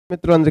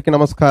మిత్రులందరికీ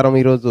నమస్కారం.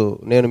 ఈరోజు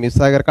నేను మీ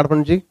సాగర్ కడప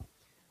నుంచి.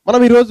 మనం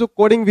ఈరోజు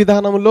కోడింగ్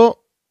విధానంలో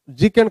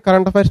GK and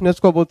current affairs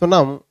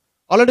నేర్చుకోబోతున్నాం.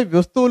 Already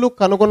వస్తువులు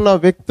కనుగొన్న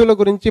వ్యక్తుల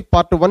గురించి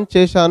పార్ట్ 1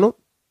 చేశాను.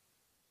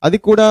 అది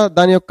కూడా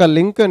దాని యొక్క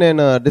లింక్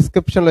నేను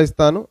డిస్క్రిప్షన్లో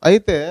ఇస్తాను.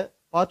 అయితే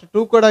పార్ట్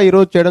 2 కూడా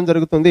ఈరోజు చేయడం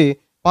జరుగుతుంది.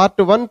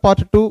 పార్ట్ 1,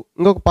 పార్ట్ 2,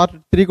 ఇంకొక పార్ట్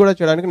 3 కూడా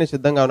చేయడానికి నేను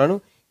సిద్ధంగా ఉన్నాను.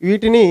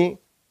 వీటిని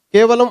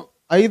కేవలం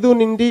 5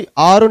 నుండి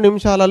 6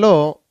 నిమిషాలలో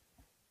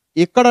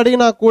ఎక్కడ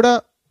అడిగినా కూడా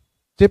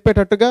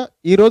చెప్పేటట్టుగా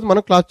ఈరోజు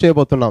మనం క్లాస్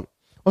చేయబోతున్నాం.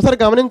 ఒకసారి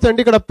గమనించండి,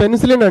 ఇక్కడ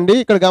పెన్సిలిన్ అండి.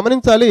 ఇక్కడ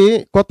గమనించాలి,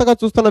 కొత్తగా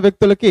చూస్తున్న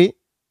వ్యక్తులకి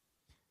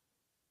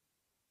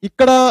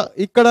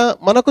ఇక్కడ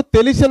మనకు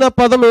తెలిసిన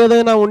పదం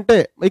ఏదైనా ఉంటే,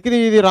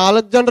 ఇది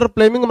అలెగ్జాండర్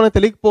ఫ్లెమింగ్ మనకు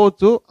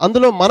తెలియకపోవచ్చు.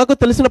 అందులో మనకు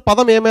తెలిసిన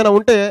పదం ఏమైనా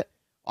ఉంటే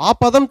ఆ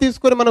పదం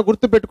తీసుకొని మనం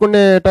గుర్తు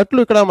పెట్టుకునేటట్లు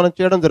ఇక్కడ మనం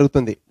చేయడం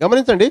జరుగుతుంది.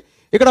 గమనించండి,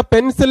 ఇక్కడ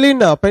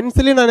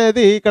పెన్సిలిన్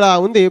అనేది ఇక్కడ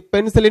ఉంది.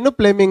 పెన్సిలిన్,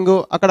 ఫ్లెమింగ్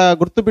అక్కడ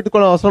గుర్తు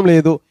పెట్టుకోవడం అవసరం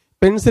లేదు.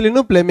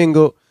 Penicillin,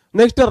 Fleming.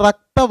 నెక్స్ట్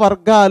రక్త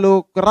వర్గాలు.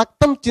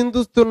 రక్తం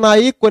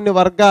చిందిస్తున్నాయి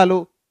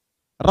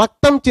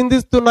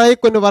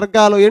కొన్ని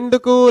వర్గాలు.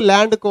 ఎందుకు?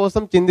 ల్యాండ్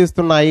కోసం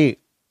చిందిస్తున్నాయి.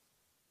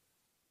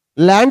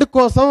 ల్యాండ్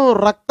కోసం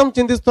రక్తం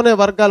చిందిస్తున్న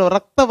వర్గాలు,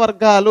 రక్త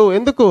వర్గాలు.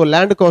 ఎందుకు?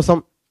 ల్యాండ్ కోసం.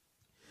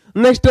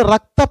 నెక్స్ట్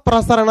రక్త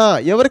ప్రసరణ.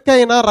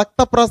 ఎవరికైనా రక్త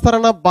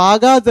ప్రసరణ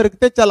బాగా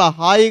జరిగితే చాలా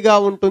హాయిగా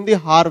ఉంటుంది.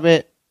 హార్వే.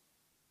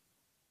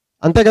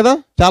 అంతే కదా,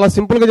 చాలా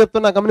సింపుల్ గా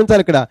చెప్తున్నా,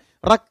 గమనించాలి. ఇక్కడ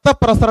రక్త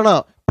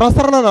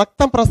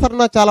రక్తం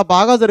ప్రసరణ చాలా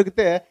బాగా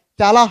జరిగితే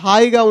చాలా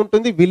హాయిగా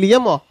ఉంటుంది.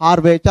 William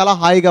Harvey. చాలా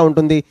హాయిగా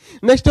ఉంటుంది.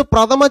 నెక్స్ట్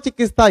ప్రథమ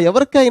చికిత్స.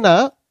 ఎవరికైనా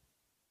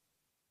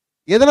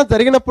ఏదైనా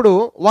జరిగినప్పుడు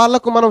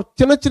వాళ్లకు మనం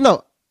చిన్న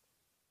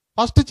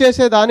ఫస్ట్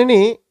చేసే దానిని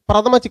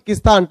ప్రథమ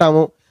చికిత్స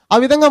అంటాము. ఆ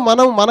విధంగా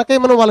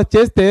మనకేమైనా వాళ్ళు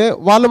చేస్తే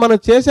మనం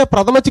చేసే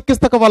ప్రథమ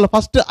చికిత్సకు వాళ్ళు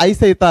ఫస్ట్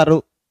ఐస్ అవుతారు.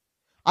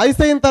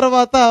 ఐస్ అయిన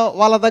తర్వాత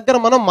వాళ్ళ దగ్గర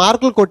మనం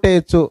మార్కులు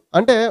కొట్టేయచ్చు.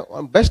 అంటే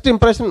బెస్ట్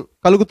ఇంప్రెషన్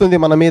కలుగుతుంది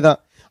మన మీద.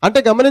 అంటే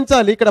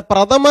గమనించాలి, ఇక్కడ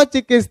ప్రథమ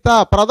చికిత్స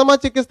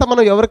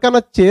మనం ఎవరికైనా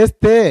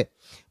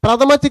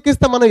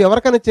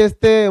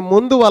చేస్తే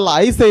ముందు వాళ్ళ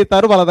ఐస్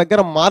అవుతారు, వాళ్ళ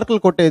దగ్గర మార్కులు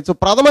కొట్టేయచ్చు.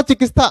 ప్రథమ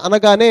చికిత్స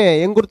అనగానే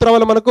ఏం గుర్తు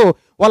రావాలి మనకు?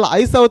 వాళ్ళ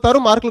ఐస్ అవుతారు,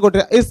 మార్కులు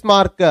కొట్టే ఐస్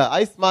మార్క్.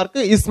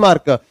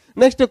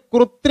 నెక్స్ట్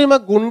కృత్రిమ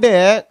గుండె,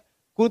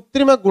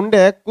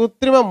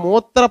 కృత్రిమ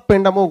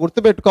మూత్రపిండము.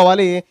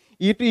 గుర్తుపెట్టుకోవాలి,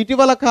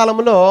 ఇటీవల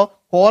కాలంలో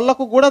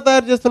కోళ్లకు కూడా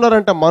తయారు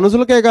చేస్తున్నారంట,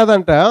 మనుషులకే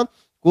కాదంట.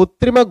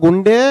 కృత్రిమ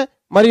గుండె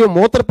మరియు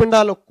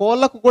మూత్రపిండాలు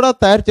కోళ్లకు కూడా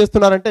తయారు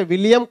చేస్తున్నారంటే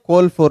విలియం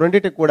కోల్ఫ్.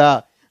 రెండింటికి కూడా.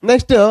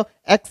 నెక్స్ట్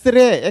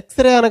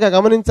ఎక్స్రే అనగా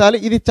గమనించాలి,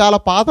 ఇది చాలా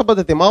పాత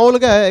పద్ధతి.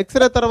 మామూలుగా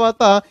ఎక్స్రే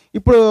తర్వాత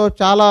ఇప్పుడు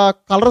చాలా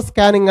కలర్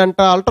స్కానింగ్ అంట,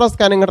 అల్ట్రా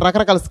స్కానింగ్ అంట,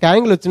 రకరకాల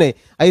స్కానింగ్లు వచ్చినాయి.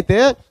 అయితే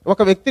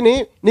ఒక వ్యక్తిని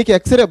నీకు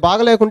ఎక్స్రే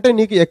బాగలేకుంటే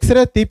నీకు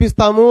ఎక్స్రే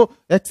తీపిస్తాము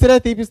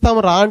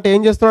రా అంటే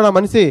ఏం చేస్తున్నాడు ఆ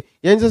మనిషి?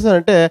 ఏం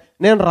చేస్తున్నాడంటే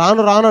నేను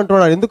రాను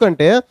అంటున్నాడు.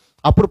 ఎందుకంటే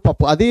అప్పుడు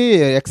అది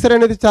ఎక్స్రే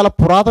అనేది చాలా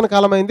పురాతన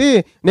కాలమైంది.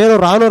 నేను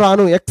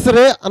రాను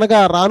ఎక్స్రే అనగా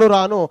రాను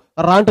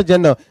రాంటు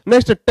Jan.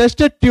 Next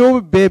test tube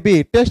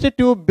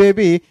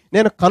baby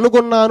నేను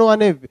కనుగొన్నాను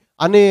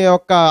అనే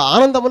ఒక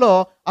ఆనందంలో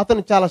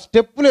అతను చాలా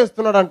స్టెప్పులు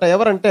వేస్తున్నాడంట.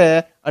 ఎవరంటే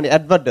అని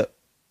ఎడ్వర్డ్.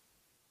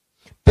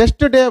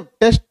 టెస్ట్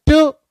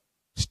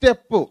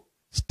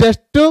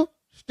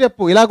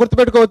స్టెప్ ఇలా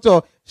గుర్తుపెట్టుకోవచ్చు.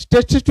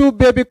 టెస్ట్ ట్యూబ్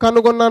బేబీ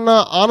కనుగొన్న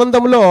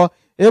ఆనందంలో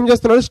ఏం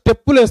చేస్తున్నాడు?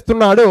 స్టెప్పులు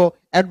వేస్తున్నాడు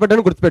ఎడ్వర్డ్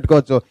అని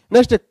గుర్తుపెట్టుకోవచ్చు.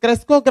 Next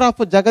crescograph.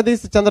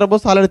 Jagadish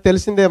Chandrabose. Already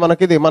తెలిసిందే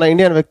మనకిది, మన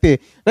ఇండియన్ వ్యక్తి.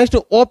 Next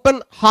open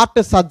heart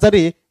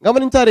surgery.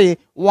 గమనించాలి,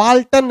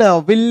 Walton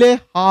విల్లే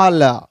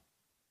hall.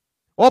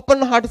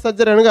 Open heart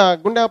surgery అనగా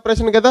గుండె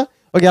ఆపరేషన్ కదా.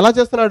 ఎలా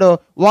చేస్తున్నాడు?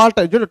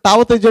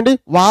 టావత్ ఇచ్చండి,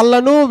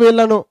 వాళ్ళను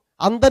వీళ్ళను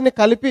అందరిని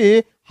కలిపి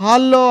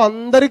హాల్లో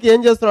అందరికి ఏం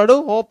చేస్తున్నాడు?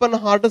 ఓపెన్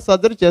హార్ట్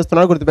సర్జరీ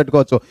చేస్తున్నాడు.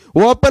 గుర్తుపెట్టుకోవచ్చు.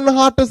 ఓపెన్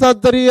హార్ట్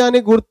సర్జరీ అని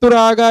గుర్తు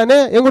రాగానే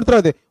ఏం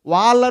గుర్తురాదు?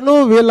 వాళ్ళను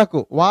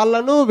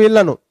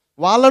వీళ్ళను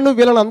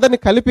అందరిని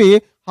కలిపి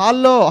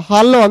హాల్లో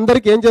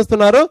అందరికి ఏం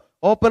చేస్తున్నారు?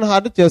 ఓపెన్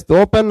హార్ట్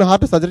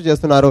సర్జరీ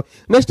చేస్తున్నారు.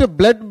 నెక్స్ట్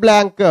బ్లడ్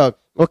బ్యాంక్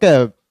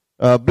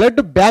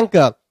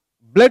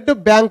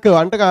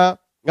అంటగా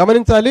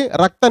గమనించాలి,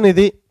 రక్త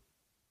నిధి.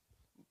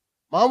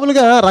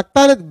 మామూలుగా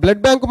రక్తాన్ని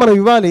బ్లడ్ బ్యాంక్ మనం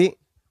ఇవ్వాలి.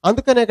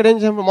 అందుకని ఇక్కడ ఏం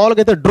చేస్తాం?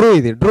 మామూలుగా అయితే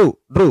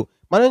డ్రూ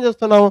మనం ఏం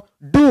చేస్తున్నాం?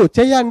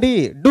 చేయండి.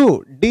 డూ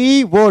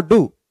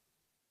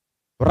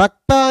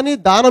రక్తాన్ని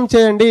దానం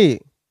చేయండి.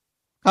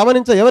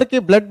 ఎవరికి?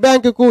 బ్లడ్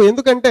బ్యాంకుకు.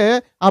 ఎందుకంటే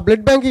ఆ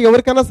బ్లడ్ బ్యాంక్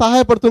ఎవరికైనా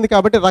సహాయపడుతుంది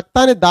కాబట్టి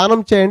రక్తాన్ని దానం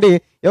చేయండి.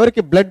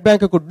 ఎవరికి? బ్లడ్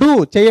బ్యాంకుకు.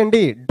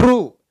 చేయండి, డ్రూ.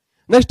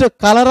 నెక్స్ట్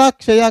కలరా,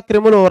 క్షయ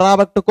క్రిములు.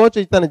 రాబర్ట్ కోచ్,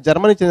 ఇతను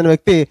జర్మనీ చెందిన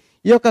వ్యక్తి.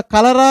 ఈ యొక్క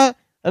కలరా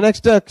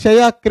నెక్స్ట్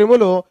క్షయ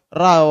క్రిములు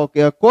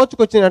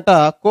కోచ్కు వచ్చిందంట.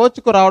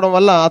 కోచ్కు రావడం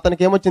వల్ల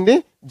అతనికి ఏమొచ్చింది?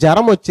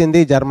 జ్వరం వచ్చింది,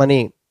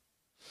 జర్మనీ.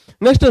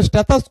 Next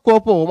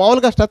stethoscope.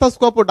 మామూలుగా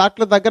స్టెథోస్కోప్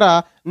డాక్టర్ దగ్గర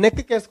నెక్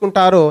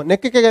వేసుకుంటారు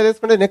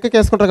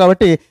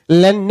కాబట్టి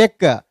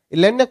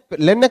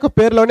లెన్నెక్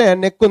పేరులోనే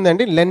నెక్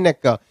ఉందండి,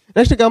 లెన్నెక్.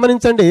 నెక్స్ట్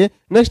గమనించండి,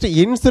 నెక్స్ట్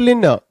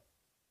ఇన్సులిన్.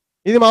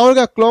 ఇది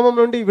మామూలుగా క్లోమం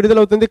నుండి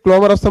విడుదలవుతుంది,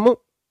 క్లోమరసము.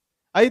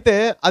 అయితే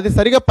అది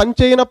సరిగా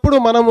పనిచేయనప్పుడు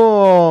మనము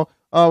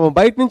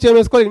బయట నుంచి ఏం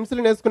వేసుకోవాలి?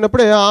 ఇన్సులిన్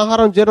వేసుకున్నప్పుడే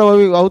ఆహారం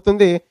జీర్ణం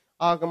అవుతుంది.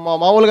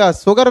 మామూలుగా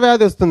షుగర్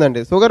వ్యాధి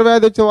వస్తుందండి. షుగర్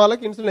వ్యాధి వచ్చిన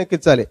వాళ్ళకి ఇన్సులిన్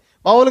ఎక్కించాలి.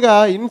 మామూలుగా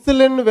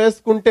ఇన్సులిన్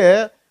వేసుకుంటే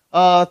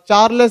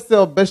చార్లెస్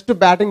బెస్ట్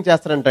బ్యాటింగ్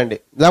చేస్తారంటండి,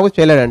 లేకపోతే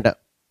చేయలేడంట.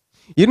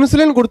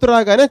 ఇన్సులిన్ గుర్తు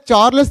రాగానే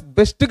చార్లెస్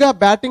బెస్ట్గా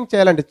బ్యాటింగ్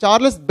చేయాలండి.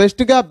 చార్లెస్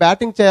బెస్ట్గా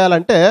బ్యాటింగ్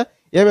చేయాలంటే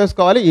ఏం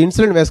వేసుకోవాలి?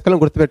 ఇన్సులిన్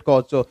వేసుకోవాలని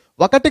గుర్తుపెట్టుకోవచ్చు.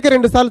 1కి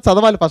 2 సార్లు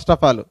చదవాలి. ఫస్ట్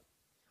ఆఫ్ ఆల్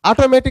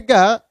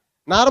ఆటోమేటిక్గా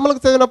నార్మల్గా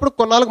చదివినప్పుడు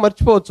కొన్నాళ్ళకి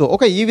మర్చిపోవచ్చు.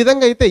 ఈ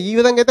విధంగా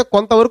అయితే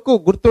కొంతవరకు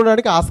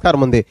గుర్తుండడానికి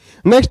ఆస్కారం ఉంది.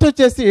 నెక్స్ట్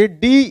వచ్చేసి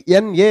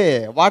డిఎన్ఏ.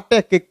 వాట్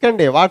ఏ కిక్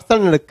అండి,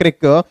 వాట్సన్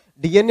క్రిక్.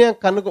 డిఎన్ఏ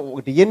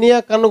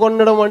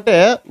కనుగొనడం అంటే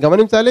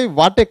గమనించాలి.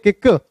 What a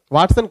kick,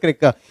 Watson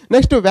Crick.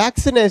 Next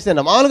vaccination.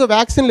 మామూలుగా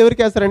వ్యాక్సిన్లు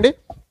ఎవరికి వేస్తారండి?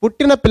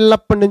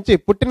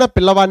 పుట్టిన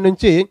పిల్లవాడి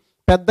నుంచి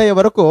పెద్దయ్యే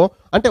వరకు,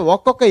 అంటే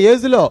ఒక్కొక్క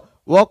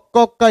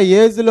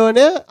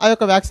ఏజ్లోనే ఆ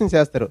యొక్క వ్యాక్సిన్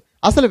చేస్తారు.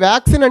 అసలు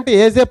వ్యాక్సిన్ అంటే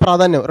ఏజే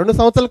ప్రాధాన్యం. 2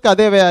 సంవత్సరాలకి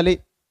అదే వేయాలి,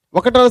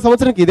 1.5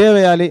 సంవత్సరానికి ఇదే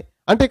వేయాలి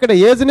అంటే ఇక్కడ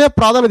ఏజ్నే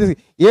ప్రాధాన్యత.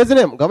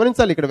 ఏజ్నే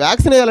గమనించాలి. ఇక్కడ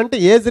వ్యాక్సిన్ వేయాలంటే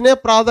ఏజ్నే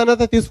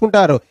ప్రాధాన్యత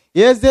తీసుకుంటారు.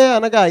 ఏజే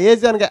అనగా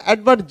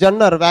ఎడ్వర్డ్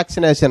జన్నర్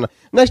వ్యాక్సినేషన్.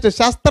 నెక్స్ట్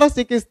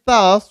శస్త్రచికిత్స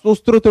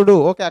సుశ్రుతుడు.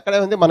 ఓకే,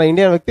 అక్కడే ఉంది మన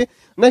ఇండియన్ వ్యక్తి.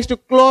 నెక్స్ట్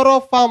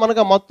క్లోరోఫామ్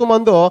అనగా మత్తు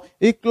మందు.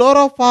 ఈ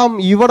క్లోరోఫామ్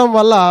ఇవ్వడం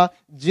వల్ల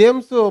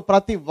జేమ్స్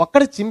ప్రతి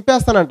ఒక్కటి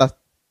చింపేస్తానంట.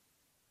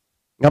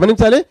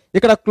 గమనించాలి,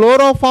 ఇక్కడ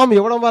క్లోరోఫామ్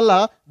ఇవ్వడం వల్ల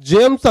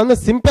జేమ్స్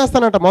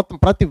చింపేస్తానంట, మొత్తం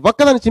ప్రతి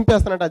ఒక్కదాన్ని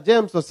చింపేస్తానంట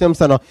James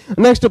Simpson.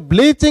 Next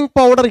bleaching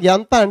powder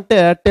ఎంత అంటే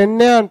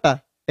 10 అంట,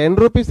 10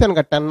 రూపీస్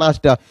అనక 10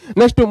 నాస్ట్.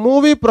 నెక్స్ట్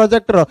మూవీ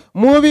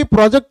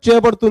ప్రొజెక్ట్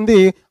చేయబడుతుంది.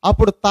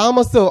 అప్పుడు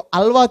థామస్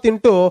అల్వా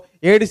తింటూ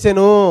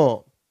ఏడిసెను.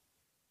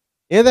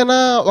 ఏదైనా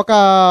ఒక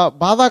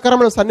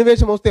బాధాకరమైన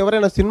సన్నివేశం వస్తే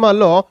ఎవరైనా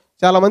సినిమాల్లో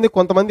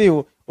కొంతమంది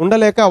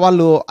ఉండలేక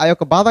వాళ్ళు ఆ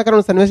యొక్క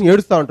బాధాకరమైన సన్నివేశం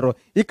ఏడుస్తూ ఉంటారు.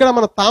 ఇక్కడ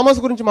మనం థామస్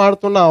గురించి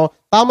మాట్లాడుతున్నాం.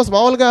 థామస్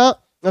మామూలుగా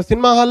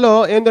సినిమా హాల్లో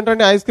ఏం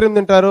తింటారంటే ఐస్ క్రీమ్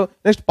తింటారు,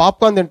 నెక్స్ట్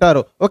పాప్కార్న్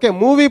తింటారు. ఓకే,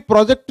 మూవీ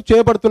ప్రాజెక్ట్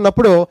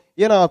చేయబడుతున్నప్పుడు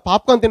ఈయన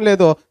పాప్కార్న్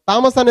తినలేదు.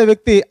 థామస్ అనే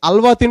వ్యక్తి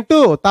అల్వా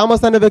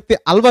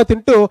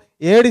తింటూ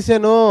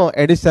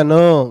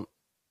ఎడిసను.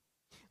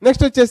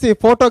 నెక్స్ట్ వచ్చేసి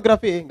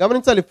ఫోటోగ్రఫీ.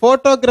 గమనించాలి,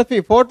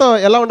 ఫోటో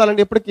ఎలా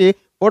ఉండాలండి? ఇప్పటికీ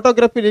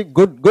ఫోటోగ్రఫీ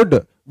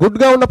గుడ్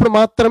గా ఉన్నప్పుడు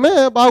మాత్రమే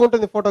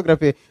బాగుంటుంది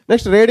photography.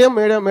 Next radium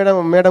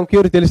madam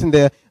Curie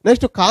తెలిసిందే.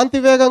 నెక్స్ట్ కాంతి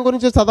వేగం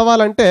గురించి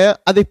చదవాలంటే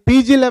అది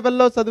పీజీ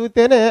లెవెల్లో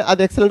చదివితేనే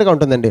అది ఎక్సలెంట్ గా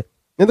ఉంటుందండి.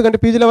 ఎందుకంటే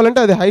పీజీ లెవెల్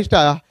అంటే అది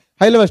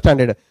high level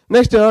standard.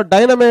 Next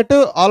dynamite,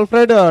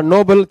 Alfred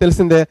Nobel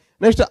తెలిసిందే.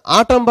 Next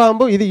atom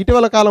bomb. ఇది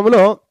ఇటీవల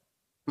కాలంలో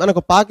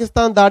మనకు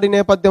పాకిస్తాన్ దాడి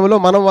నేపథ్యంలో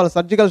వాళ్ళ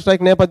సర్జికల్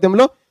స్ట్రైక్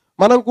నేపథ్యంలో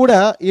మనం కూడా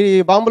ఈ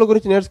బాంబుల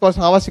గురించి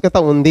నేర్చుకోవాల్సిన ఆవశ్యకత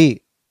ఉంది.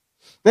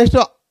 Next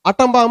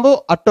అటం bomb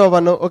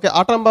అట్టోవన్. Okay,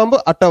 అటం bomb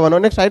అట్టోవన్.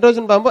 Next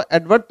hydrogen bomb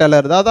Edward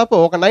teller. దాదాపు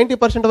ఒక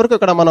 90% వరకు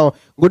ఇక్కడ మనం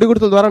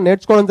గుర్తుల ద్వారా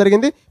నేర్చుకోవడం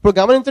జరిగింది. ఇప్పుడు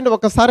గమనించండి,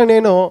 ఒకసారి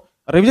నేను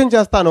రివిజన్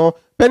చేస్తాను.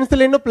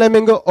 Penicillin,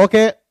 Fleming.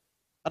 ఓకే,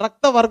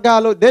 రక్త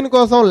వర్గాలు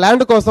దేనికోసం?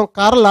 ల్యాండ్ కోసం,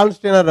 కార్ల్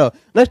లాండ్స్టీనర్.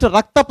 నెక్స్ట్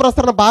రక్త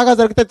ప్రసరణ బాగా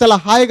జరిగితే చాలా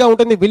హాయిగా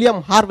ఉంటుంది, విలియం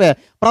హార్వే.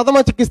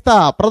 ప్రథమ చికిత్స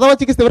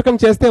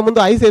ఎవరికైనా చేస్తే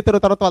ముందు ఐస్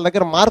అవుతారు, తర్వాత వాళ్ళ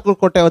దగ్గర మార్కులు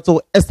కొట్టేవచ్చు,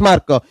 ఎస్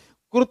మార్క్.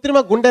 కృత్రిమ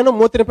గుండెను,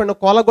 మూత్రపిండు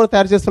కోళ్ళ కూడా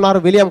తయారు చేస్తున్నారు,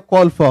 విలియం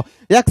కోల్ఫ్.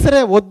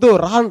 ఎక్స్రే వద్దు,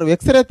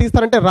 ఎక్స్రే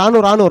తీస్తారంటే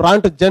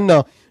రాను జెన్.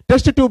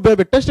 టెస్ట్ ట్యూబ్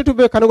బేబీ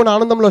కనుగొన్న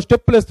ఆనందంలో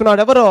స్టెప్పులు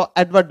వేస్తున్నాడు ఎవరో?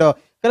 Edward.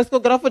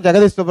 టెలిస్కోగ్రాఫ్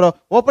Jagadish Subrao.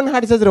 Open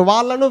heart surgery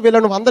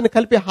వీళ్ళను అందరిని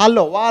కలిపి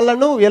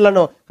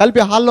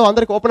హాల్లో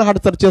అందరికి ఓపెన్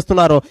హార్ట్ సర్జరీ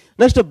చేస్తున్నారు.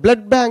 నెక్స్ట్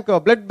బ్లడ్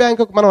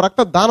బ్యాంక్ మనం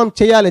రక్త దానం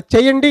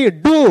చేయండి,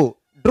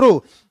 డ్రూ.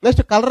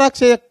 నెక్స్ట్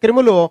కలరాక్షయ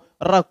క్రిములు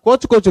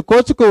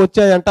కోచుకు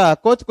వచ్చాయంట.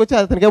 వచ్చి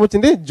అతనికి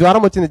ఏమొచ్చింది?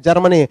 జ్వరం వచ్చింది,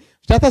 జర్మనీ.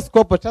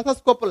 స్టెథోస్కోప్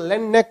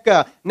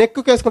నెక్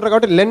వేసుకుంటారు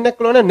కాబట్టి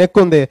నెక్ లోనే నెక్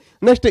ఉంది.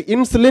 నెక్స్ట్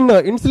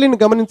ఇన్సులిన్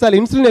గమనించాలి.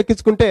 ఇన్సులిన్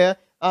ఎక్కించుకుంటే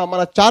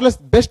మన Charles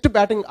best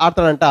batting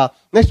ఆడతాడంట.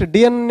 Next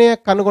DNA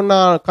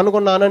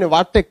కనుగొన్నానని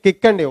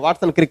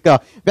Watson Crick.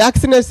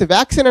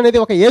 Vaccine అనేది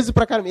ఒక ఏజ్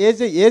ప్రకారం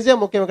ఏజే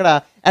ముఖ్యం ఇక్కడ.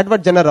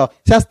 ఎడ్వర్డ్ జన్నర్.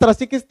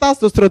 శస్త్రచికిత్స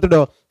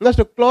సుశ్రుతుడు.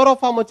 నెక్స్ట్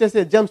క్లోరోఫామ్ వచ్చేసి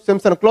జేమ్స్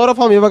సింప్సన్.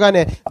 క్లోరోఫామ్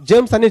ఇవ్వగానే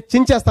జేమ్స్ అన్ని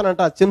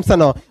చించేస్తానంట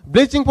సింప్సన్.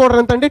 బ్లీచింగ్ పౌడర్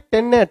ఎంత అండి?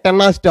 10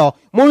 నాస్ట్.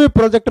 మూవీ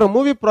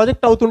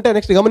ప్రాజెక్ట్ అవుతుంటే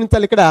నెక్స్ట్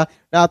గమనించాలి, ఇక్కడ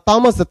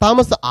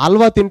థామస్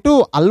ఆల్వా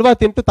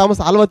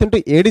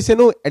తింటూ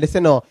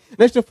ఎడిసెను.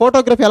 నెక్స్ట్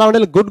ఫోటోగ్రఫీ ఎలా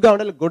ఉండాలి? గుడ్ గా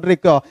ఉండాలి, గుడ్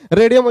రిక్.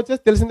 రేడియం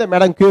వచ్చేసి తెలిసిందే,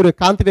 మేడం క్యూరీ.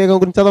 కాంతి వేగం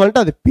గురించి చదవాలంటే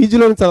అది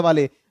పీజీలోనే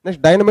చదవాలి.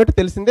 నెక్స్ట్ డైనమైట్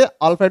తెలిసిందే,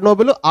 Alfred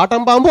Nobel.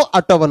 Atom bomb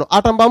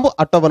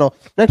అట్టోవను.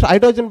 Next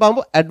hydrogen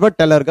bomb Edward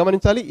teller.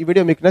 గమనించాలి. ఈ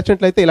వీడియో మీకు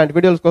నచ్చినట్లయితే ఇలాంటి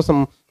వీడియోస్ కోసం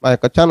మా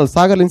యొక్క channel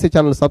Sagar Lindsey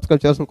channel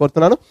subscribe చేయాలని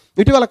కోరుతున్నాను.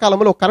 ఇటీవల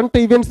కాలంలో కరెంట్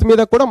ఈవెంట్స్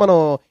మీద కూడా మనం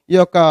ఈ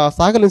యొక్క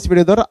సాగర్ లిన్సీ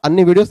వీడియో ద్వారా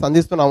అన్ని వీడియోస్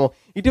అందిస్తున్నాము.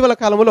 ఇటీవల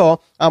కాలంలో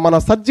మన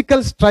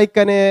సర్జికల్ స్ట్రైక్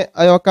అనే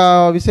ఆ యొక్క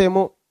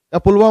విషయము,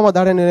 పుల్వామా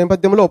దాడి అనే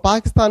నేపథ్యంలో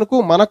పాకిస్తాన్కు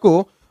మనకు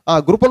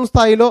గ్రూప్ 1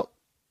 స్థాయిలో,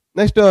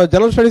 నెక్స్ట్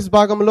జనరల్ స్టడీస్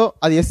భాగంలో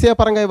అది ఎస్ఏ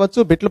పరంగా ఇవ్వచ్చు,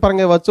 బిట్ల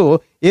పరంగా ఇవ్వచ్చు,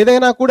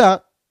 ఏదైనా కూడా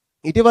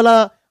ఇటీవల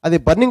అది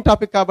బర్నింగ్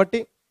టాపిక్ కాబట్టి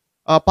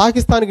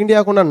పాకిస్తాన్కి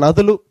ఇండియాకున్న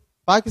నదులు,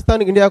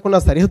 పాకిస్తాన్కి ఇండియాకున్న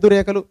సరిహద్దు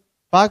రేఖలు,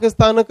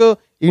 పాకిస్తాన్కు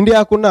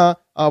ఇండియాకున్న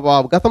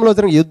గతంలో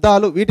జరిగిన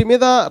యుద్ధాలు, వీటి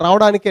మీద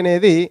రావడానికి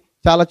అనేది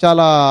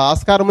చాలా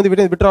ఆస్కారం ఉంది.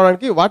 వీటిని బిట్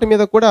రావడానికి వాటి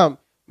మీద కూడా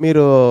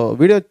మీరు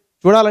వీడియో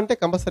చూడాలంటే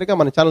కంపల్సరీగా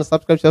మన ఛానల్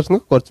సబ్స్క్రైబ్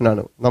చేయాల్సిందిగా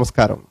కోరుచున్నాను.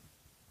 నమస్కారం.